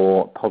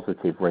for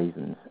positive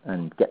reasons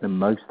and get the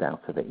most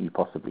out of it you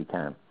possibly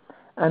can.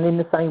 And in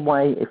the same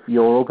way, if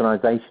your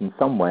organisation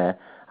somewhere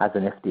has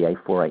an FDA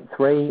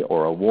 483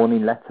 or a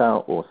warning letter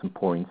or some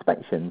poor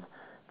inspections,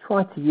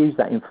 try to use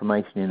that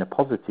information in a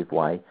positive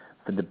way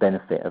for the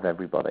benefit of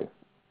everybody.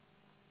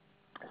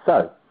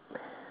 So,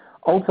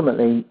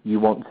 ultimately, you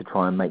want to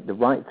try and make the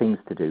right things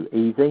to do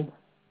easy,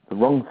 the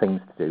wrong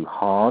things to do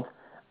hard,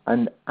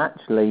 and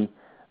actually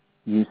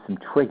use some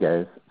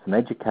triggers, some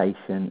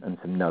education, and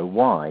some know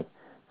why,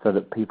 so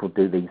that people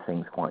do these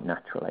things quite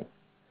naturally.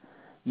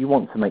 You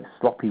want to make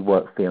sloppy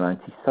work feel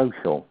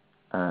antisocial,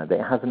 that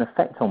it has an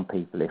effect on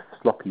people if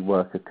sloppy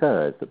work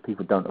occurs, that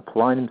people don't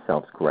apply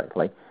themselves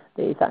correctly,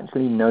 that it's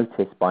actually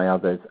noticed by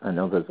others, and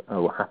others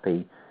are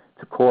happy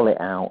to call it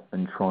out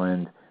and try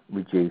and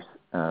reduce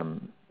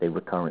the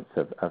recurrence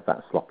of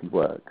that sloppy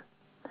work.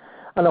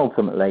 And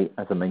ultimately,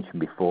 as I mentioned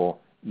before,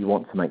 you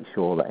want to make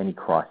sure that any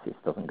crisis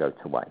doesn't go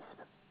to waste.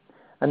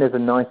 And there's a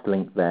nice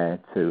link there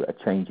to a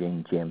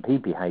Changing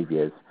GMP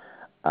Behaviours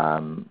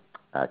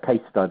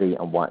case study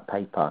and white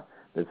paper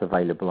that's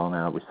available on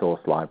our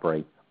resource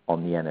library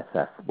on the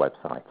NSF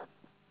website.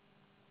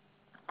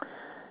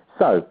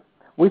 So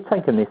we've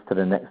taken this to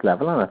the next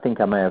level, and I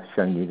think I may have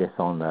shown you this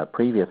on a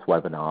previous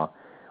webinar,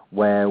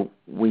 where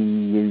we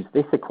use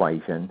this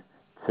equation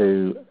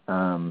to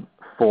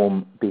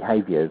form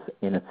behaviours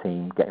in a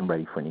team getting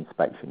ready for an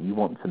inspection. You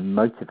want to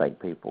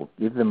motivate people,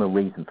 give them a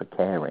reason for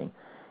caring,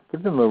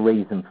 give them a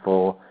reason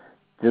for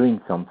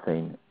doing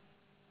something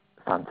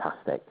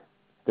fantastic,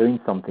 doing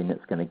something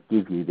that's going to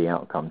give you the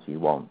outcomes you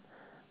want.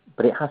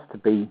 But it has to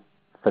be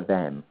for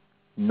them,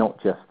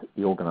 not just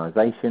the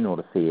organisation or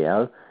the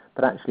CEO,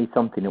 but actually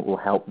something that will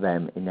help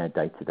them in their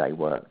day-to-day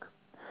work.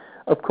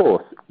 Of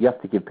course, you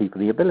have to give people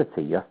the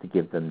ability. You have to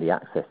give them the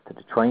access to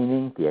the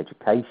training, the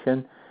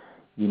education.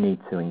 You need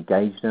to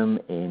engage them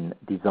in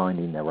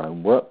designing their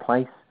own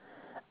workplace.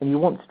 And you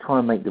want to try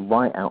and make the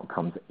right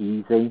outcomes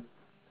easy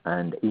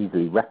and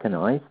easily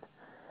recognised,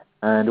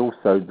 and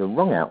also the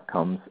wrong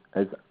outcomes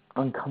as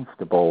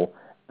uncomfortable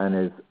and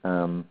as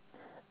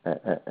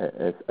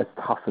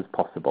tough as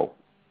possible.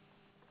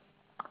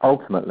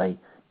 Ultimately,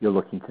 you're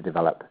looking to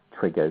develop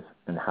triggers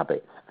and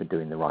habits for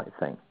doing the right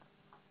thing.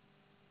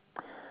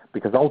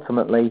 Because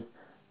ultimately,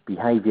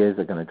 behaviours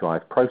are going to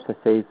drive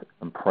processes,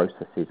 and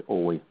processes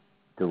always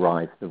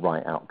derive the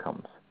right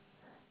outcomes.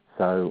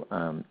 So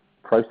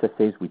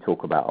processes we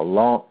talk about a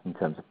lot in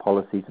terms of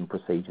policies and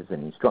procedures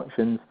and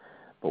instructions,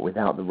 but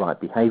without the right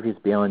behaviours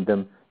behind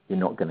them, you're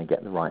not going to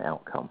get the right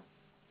outcome.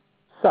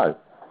 So,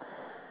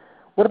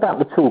 what about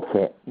the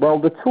toolkit? Well,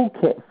 the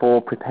toolkit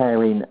for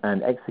preparing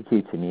and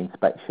executing the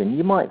inspection,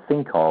 you might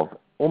think of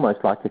almost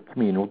like a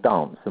communal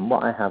dance. And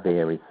what I have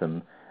here is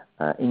some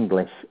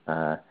English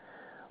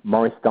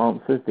Morris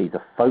dancers. These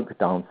are folk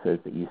dancers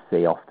that you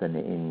see often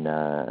in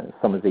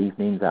summer's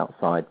evenings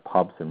outside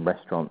pubs and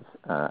restaurants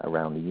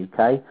around the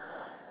UK.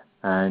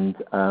 And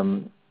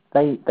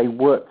they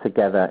work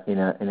together in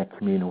a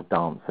communal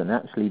dance. And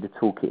actually the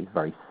toolkit is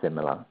very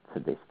similar to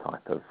this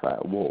type of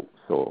waltz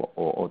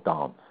or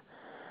dance.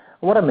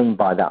 And what I mean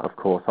by that, of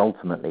course,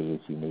 ultimately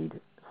is you need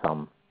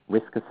some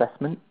risk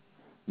assessment.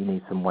 You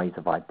need some ways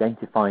of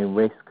identifying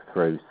risk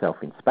through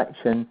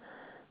self-inspection,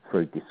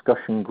 through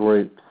discussion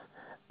groups,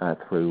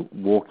 through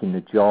walking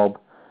the job,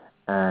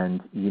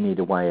 and you need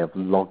a way of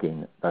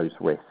logging those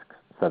risks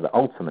so that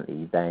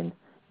ultimately then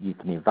you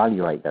can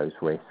evaluate those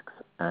risks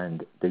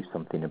and do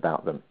something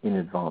about them in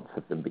advance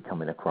of them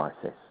becoming a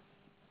crisis.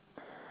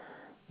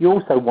 You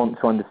also want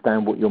to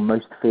understand what your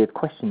most feared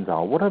questions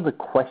are. What are the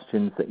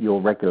questions that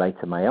your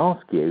regulator may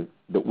ask you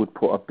that would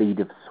put a bead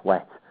of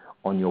sweat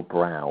on your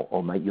brow,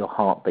 or make your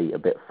heart beat a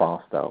bit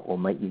faster, or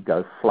make you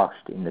go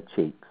flushed in the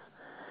cheeks?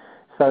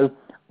 So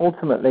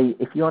ultimately,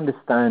 if you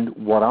understand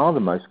what are the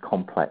most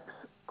complex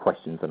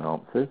questions and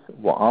answers,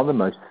 what are the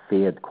most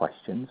feared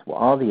questions, what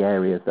are the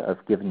areas that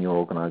have given your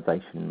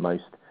organization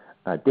most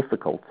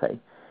difficulty,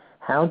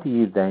 how do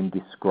you then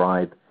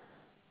describe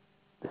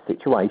the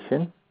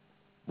situation,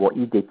 what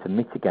you did to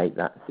mitigate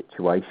that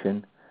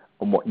situation,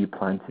 and what you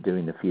plan to do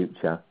in the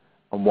future,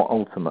 and what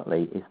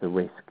ultimately is the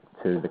risk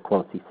to the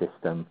quality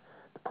system,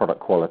 the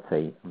product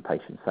quality, and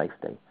patient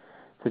safety.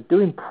 So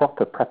doing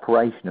proper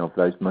preparation of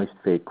those most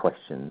feared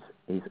questions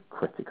is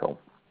critical.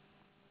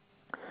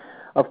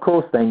 Of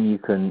course, then you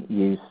can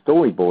use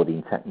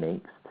storyboarding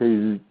techniques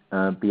to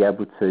be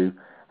able to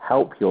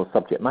help your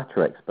subject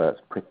matter experts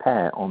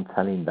prepare on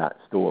telling that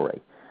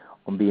story,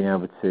 on being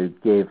able to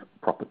give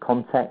proper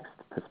context,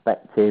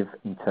 perspective,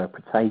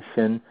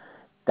 interpretation,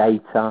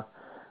 data,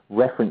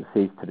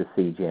 references to the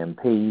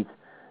CGMPs,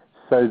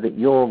 so that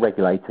your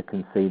regulator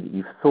can see that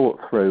you've thought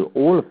through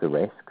all of the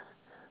risks,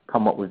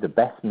 come up with the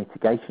best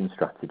mitigation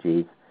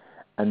strategies,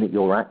 and that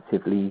you're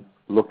actively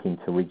looking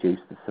to reduce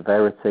the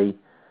severity,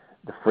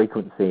 the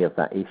frequency of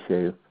that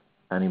issue,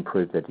 and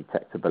improve the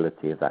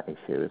detectability of that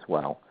issue as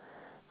well.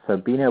 So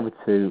being able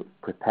to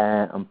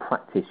prepare and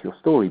practice your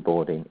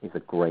storyboarding is a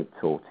great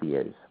tool to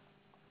use.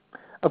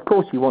 Of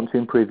course, you want to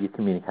improve your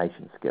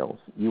communication skills.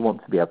 You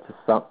want to be able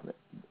to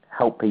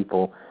help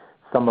people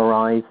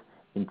summarize,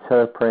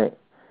 interpret,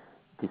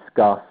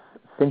 discuss,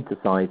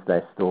 synthesize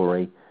their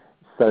story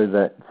so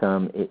that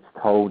it's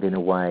told in a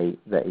way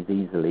that is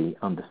easily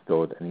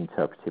understood and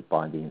interpreted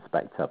by the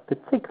inspector,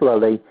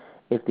 particularly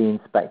if the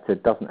inspector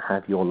doesn't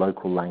have your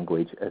local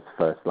language as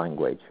first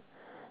language.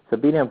 So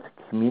being able to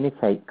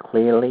communicate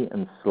clearly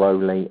and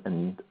slowly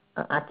and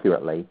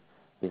accurately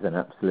is an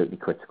absolutely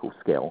critical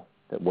skill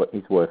that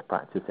is worth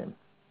practicing.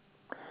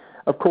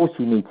 Of course,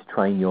 you need to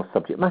train your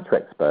subject matter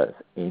experts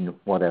in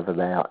whatever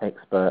they are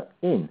expert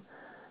in,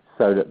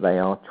 so that they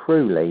are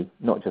truly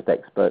not just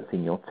experts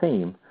in your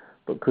team,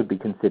 but could be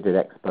considered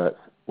experts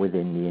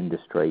within the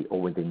industry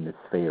or within the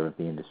sphere of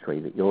the industry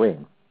that you're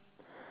in.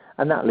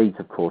 And that leads,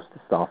 of course,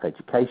 to staff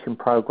education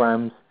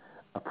programs,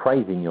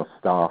 appraising your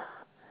staff,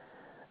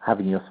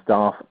 having your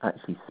staff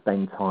actually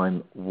spend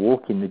time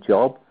walking the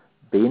job,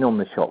 being on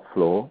the shop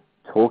floor,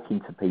 talking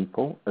to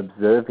people,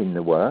 observing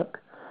the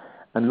work,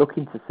 and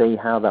looking to see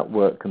how that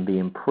work can be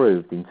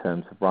improved in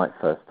terms of right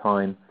first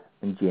time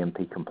and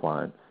GMP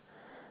compliance.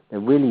 There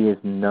really is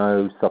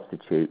no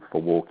substitute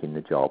for walking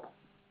the job.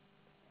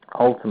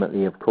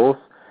 Ultimately, of course,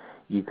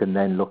 you can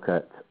then look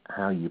at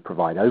how you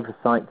provide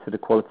oversight to the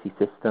quality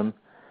system,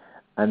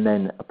 and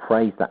then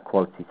appraise that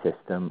quality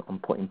system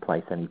and put in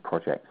place any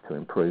projects to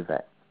improve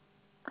it.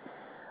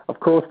 Of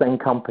course, then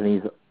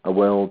companies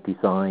will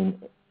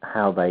design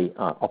how they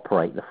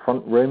operate the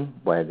front room,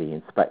 where the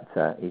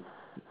inspector is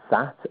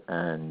sat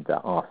and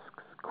asks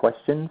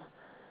questions,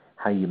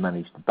 how you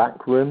manage the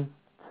back room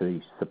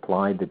to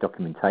supply the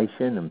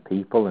documentation and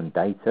people and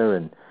data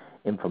and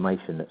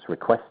information that's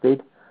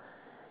requested.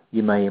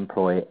 You may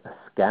employ a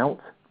scout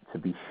to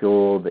be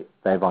sure that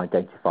they've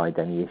identified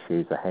any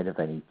issues ahead of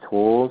any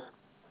tours.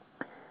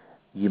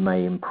 You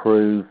may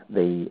improve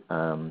the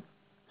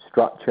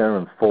structure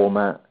and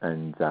format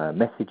and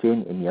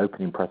messaging in the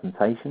opening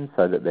presentation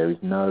so that there is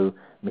no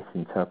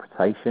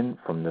misinterpretation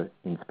from the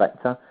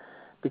inspector,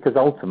 because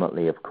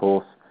ultimately, of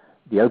course,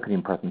 the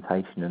opening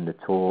presentation and the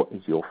tour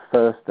is your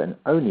first and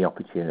only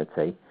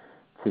opportunity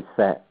to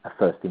set a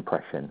first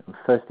impression, and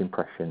first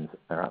impressions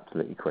are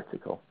absolutely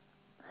critical.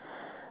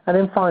 And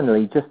then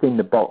finally, just in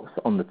the box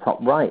on the top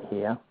right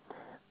here,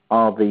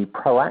 are the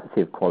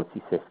proactive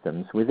quality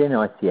systems within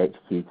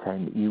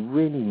ICHQ10 that you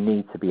really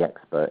need to be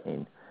expert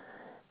in.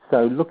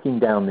 So looking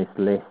down this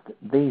list,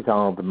 these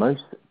are the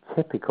most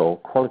typical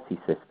quality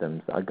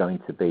systems that are going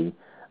to be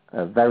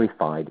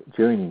verified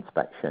during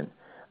inspection,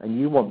 and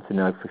you want to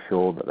know for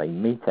sure that they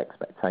meet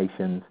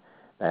expectations,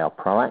 they are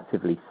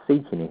proactively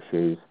seeking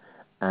issues,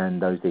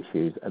 and those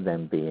issues are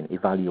then being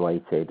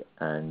evaluated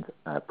and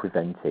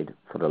prevented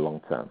for the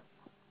long term.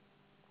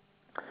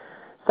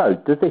 So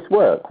does this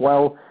work?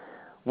 Well,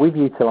 we've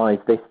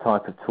utilized this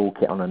type of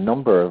toolkit on a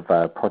number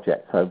of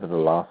projects over the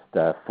last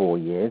 4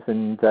 years,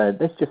 and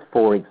there's just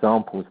 4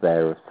 examples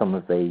there of some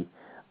of the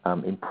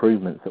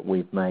improvements that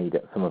we've made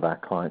at some of our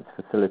clients'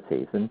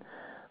 facilities. And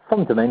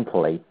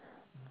fundamentally,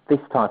 this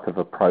type of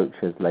approach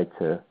has led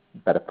to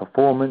better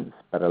performance,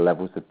 better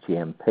levels of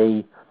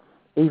GMP,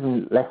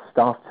 even less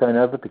staff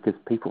turnover because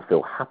people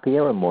feel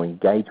happier and more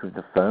engaged with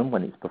the firm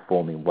when it's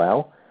performing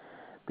well,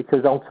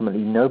 because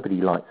ultimately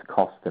nobody likes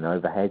cost and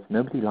overheads,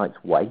 nobody likes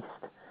waste.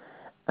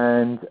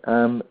 And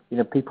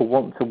people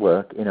want to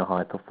work in a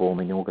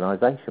high-performing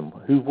organisation.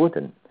 Who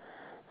wouldn't?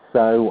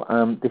 So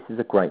this is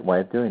a great way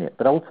of doing it.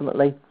 But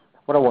ultimately,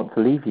 what I want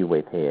to leave you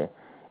with here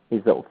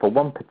is that for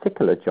one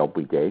particular job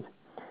we did,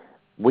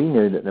 we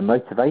knew that the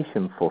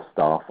motivation for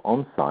staff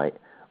on site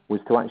was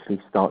to actually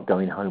start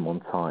going home on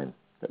time,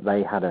 that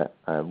they had a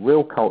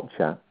real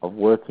culture of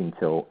working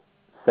till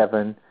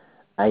 7,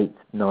 8,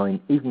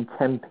 9, even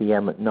 10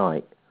 p.m. at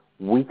night,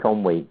 week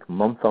on week,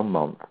 month on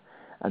month,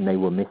 and they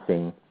were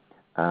missing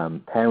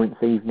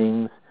parents'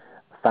 evenings,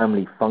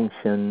 family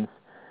functions,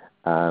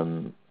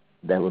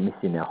 they were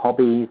missing their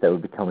hobbies, they were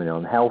becoming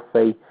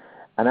unhealthy,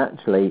 and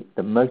actually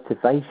the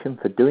motivation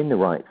for doing the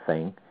right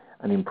thing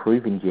and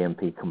improving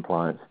GMP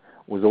compliance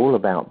was all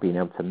about being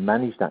able to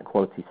manage that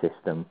quality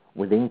system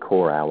within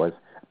core hours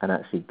and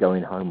actually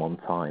going home on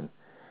time.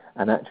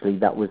 And actually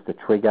that was the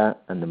trigger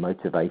and the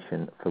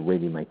motivation for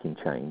really making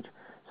change.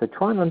 So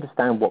try and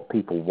understand what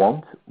people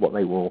want, what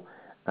they will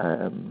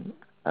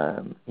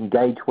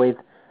engage with,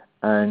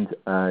 and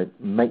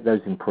make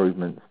those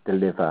improvements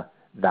deliver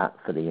that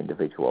for the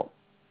individual.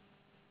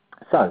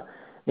 So,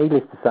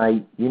 needless to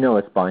say, you know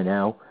us by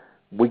now.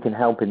 We can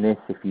help in this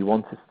if you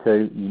want us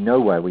to. You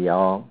know where we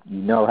are.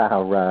 You know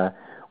our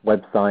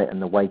website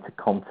and the way to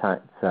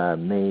contact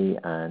me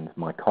and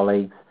my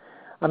colleagues.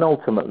 And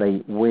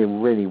ultimately, we're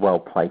really well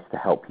placed to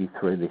help you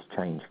through this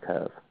change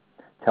curve,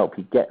 to help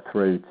you get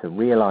through to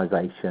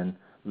realization,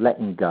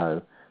 letting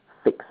go,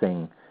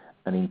 fixing,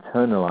 and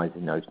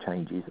internalizing those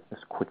changes as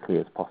quickly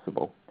as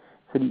possible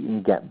so that you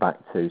can get back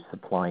to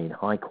supplying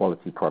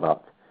high-quality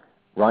product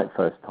right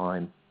first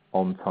time,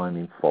 on time,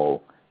 in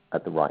full,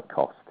 at the right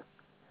cost.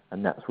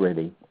 And that's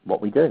really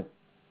what we do.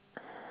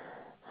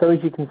 So as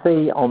you can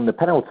see on the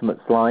penultimate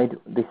slide,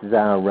 this is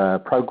our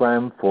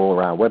program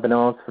for our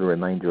webinars for the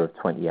remainder of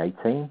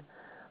 2018.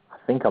 I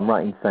think I'm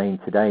right in saying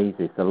today's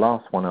is the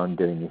last one I'm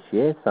doing this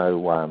year,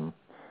 so I'm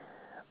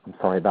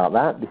sorry about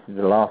that. This is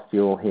the last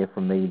you'll hear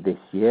from me this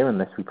year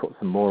unless we put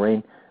some more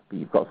in, but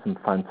you've got some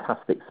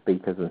fantastic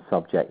speakers and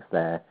subjects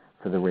there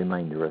for the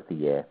remainder of the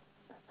year.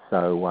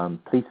 So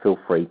please feel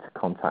free to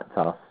contact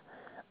us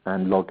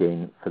and log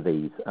in for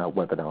these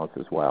webinars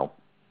as well.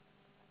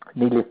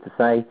 Needless to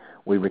say,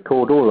 we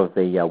record all of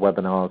the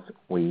webinars.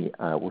 We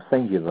will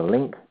send you the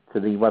link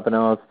to the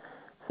webinars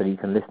so you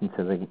can listen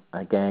to them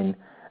again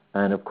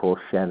and, of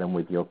course, share them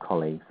with your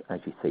colleagues as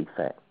you see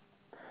fit.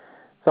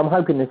 So I'm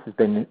hoping this has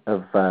been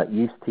of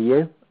use to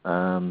you.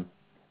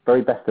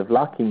 Very best of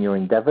luck in your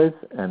endeavours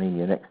and in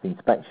your next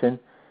inspection.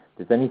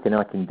 If there's anything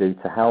I can do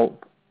to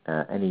help,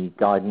 any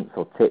guidance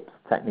or tips,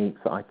 techniques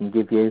that I can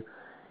give you,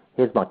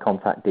 here's my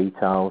contact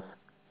details.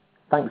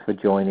 Thanks for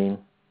joining.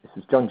 This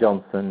is John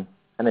Johnson,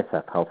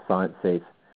 NSF Health Sciences.